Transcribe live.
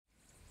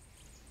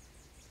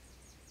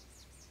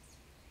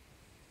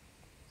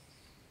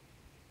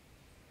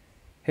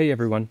Hey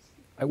everyone,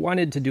 I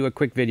wanted to do a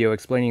quick video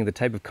explaining the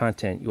type of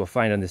content you will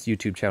find on this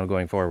YouTube channel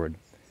going forward.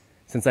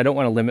 Since I don't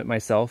want to limit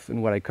myself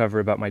in what I cover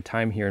about my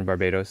time here in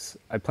Barbados,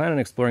 I plan on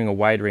exploring a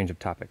wide range of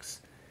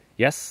topics.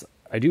 Yes,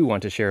 I do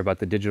want to share about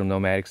the digital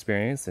nomad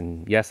experience,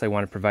 and yes, I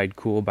want to provide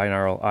cool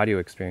binaural audio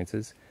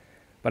experiences,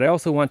 but I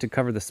also want to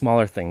cover the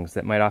smaller things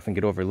that might often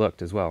get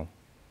overlooked as well.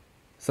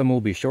 Some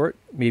will be short,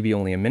 maybe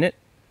only a minute,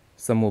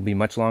 some will be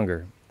much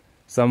longer.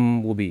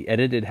 Some will be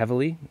edited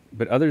heavily,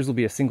 but others will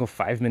be a single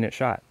 5-minute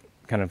shot,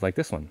 kind of like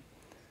this one.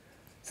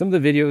 Some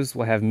of the videos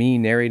will have me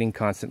narrating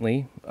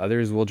constantly,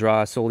 others will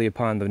draw solely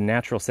upon the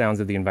natural sounds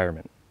of the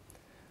environment.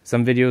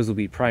 Some videos will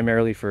be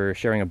primarily for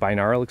sharing a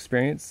binaural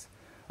experience,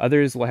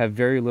 others will have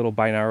very little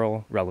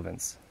binaural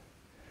relevance.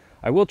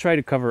 I will try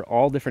to cover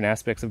all different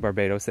aspects of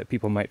Barbados that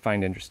people might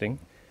find interesting.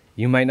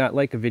 You might not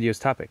like a video's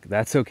topic,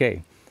 that's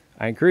okay.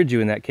 I encourage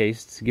you in that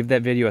case to give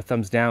that video a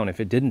thumbs down if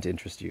it didn't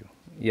interest you.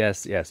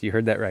 Yes, you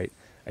heard that right.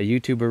 A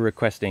YouTuber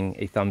requesting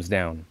a thumbs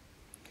down.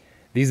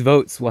 These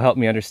votes will help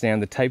me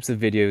understand the types of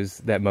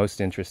videos that most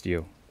interest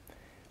you.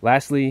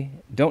 Lastly,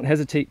 don't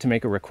hesitate to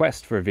make a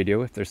request for a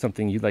video if there's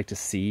something you'd like to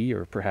see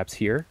or perhaps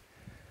hear.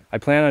 I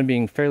plan on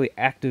being fairly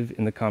active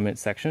in the comment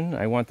section.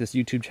 I want this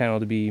YouTube channel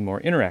to be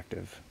more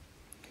interactive.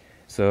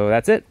 So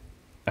that's it.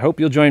 I hope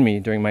you'll join me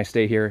during my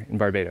stay here in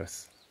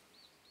Barbados.